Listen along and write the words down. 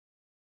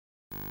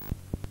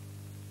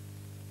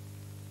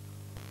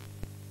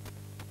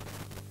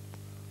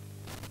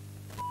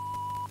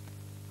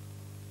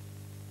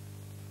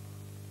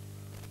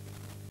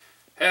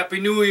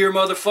Happy New Year,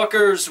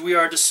 motherfuckers! We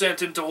are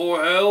Descent into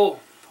Horror Hell.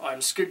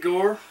 I'm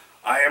Skidgore.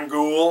 I am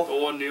Ghoul. The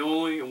one, the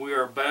only, and we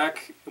are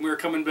back. And we are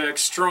coming back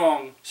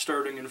strong,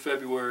 starting in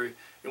February.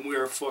 And we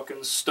are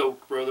fucking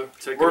stoked, brother.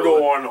 We're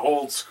going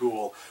old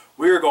school.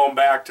 We are going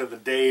back to the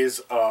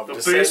days of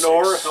Descent into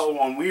Horror Hell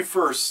when we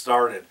first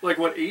started. Like,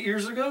 what, 8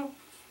 years ago?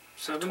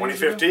 7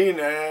 2015,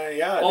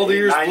 yeah. All the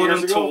years blend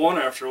into ago. one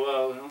after a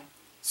while, you know?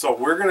 So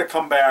we're going to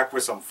come back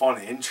with some fun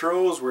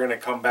intros. We're going to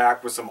come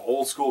back with some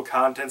old school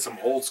content, some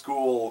old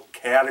school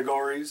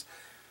categories.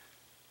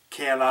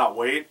 Cannot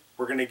wait.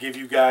 We're going to give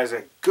you guys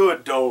a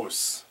good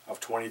dose of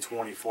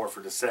 2024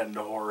 for Descent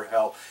into Horror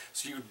Hell.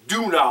 So you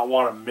do not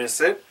want to miss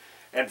it.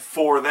 And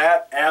for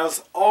that,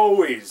 as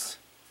always,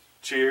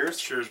 cheers.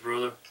 Cheers,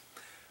 brother.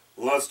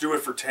 Let's do it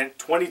for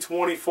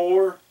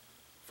 2024.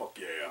 Fuck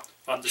yeah.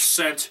 On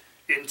Descent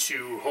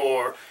into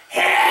Horror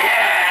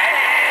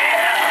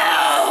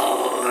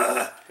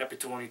Happy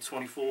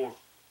 2024.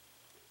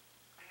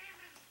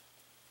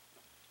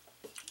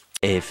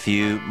 A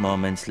few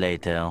moments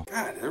later.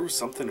 God, there was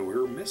something we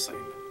were missing.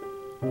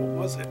 What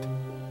was it?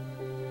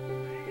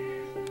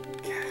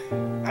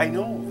 I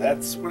know,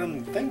 that's what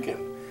I'm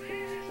thinking.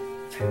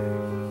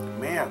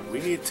 Man,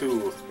 we need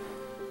to...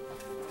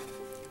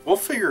 We'll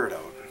figure it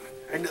out.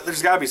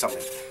 There's gotta be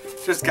something.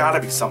 There's gotta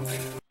be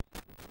something.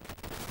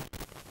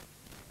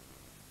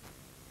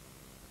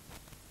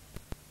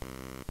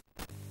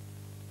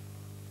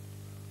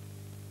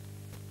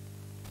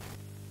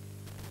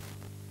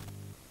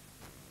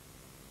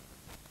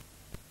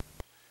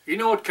 You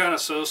know what kind of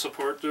shows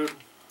support, dude?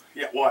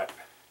 Yeah, what?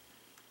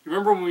 You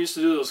remember when we used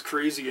to do those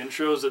crazy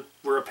intros that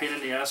were a pain in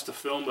the ass to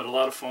film, but a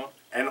lot of fun?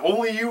 And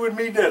only you and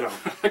me did them.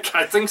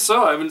 I think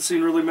so. I haven't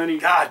seen really many.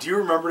 God, do you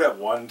remember that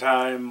one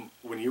time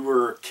when you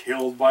were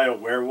killed by a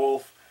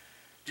werewolf?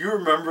 Do you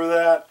remember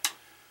that?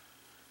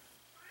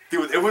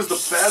 Dude, it was the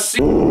best.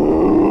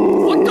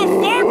 What the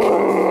fuck?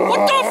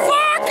 What the fuck?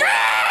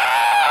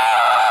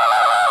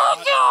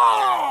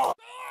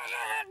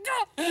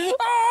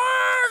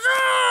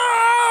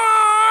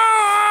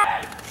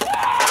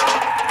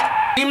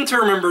 I seem to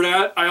remember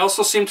that. I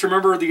also seem to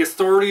remember the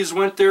authorities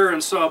went there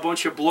and saw a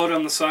bunch of blood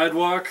on the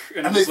sidewalk.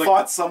 And it they was like,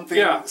 fought something.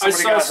 yeah, I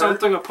saw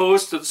something, a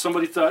post that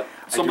somebody thought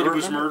somebody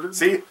was murdered.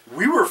 See,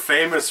 we were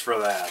famous for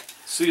that.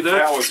 See,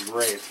 that was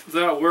great.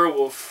 That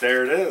werewolf.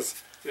 There it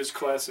is. Is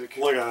classic.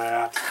 Look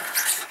at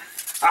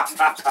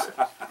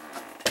that.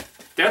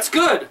 That's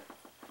good.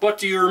 But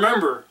do you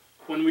remember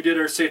when we did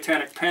our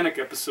Satanic Panic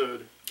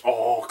episode?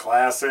 Oh,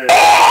 classic.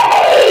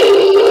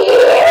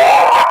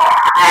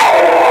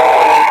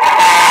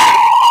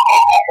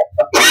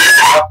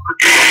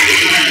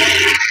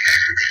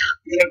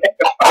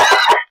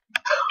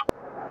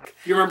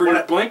 You remember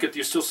your blanket? Do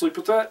you still sleep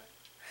with that?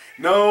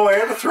 No, I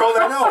had to throw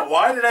that out.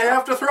 Why did I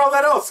have to throw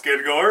that out,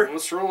 Skidgore?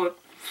 Let's roll it.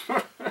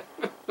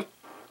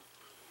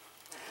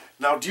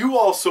 Now, do you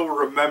also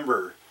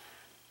remember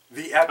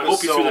the episode... I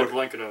hope you threw that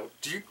blanket out.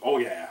 Do you? Oh,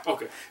 yeah.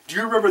 Okay. Do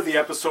you remember the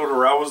episode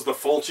where I was the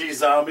Fulci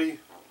zombie?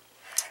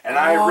 And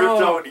I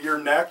ripped out your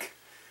neck?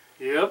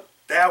 Yep.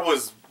 That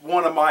was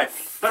one of my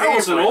favorites. That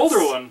was an older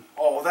one.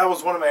 Oh, that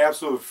was one of my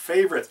absolute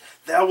favorites.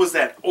 That was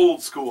that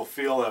old school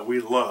feel that we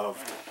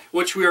loved.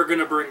 Which we are going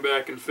to bring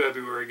back in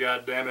February,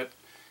 goddammit.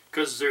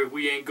 Because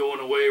we ain't going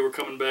away. We're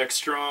coming back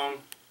strong.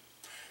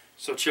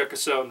 So check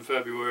us out in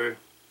February.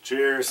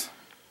 Cheers.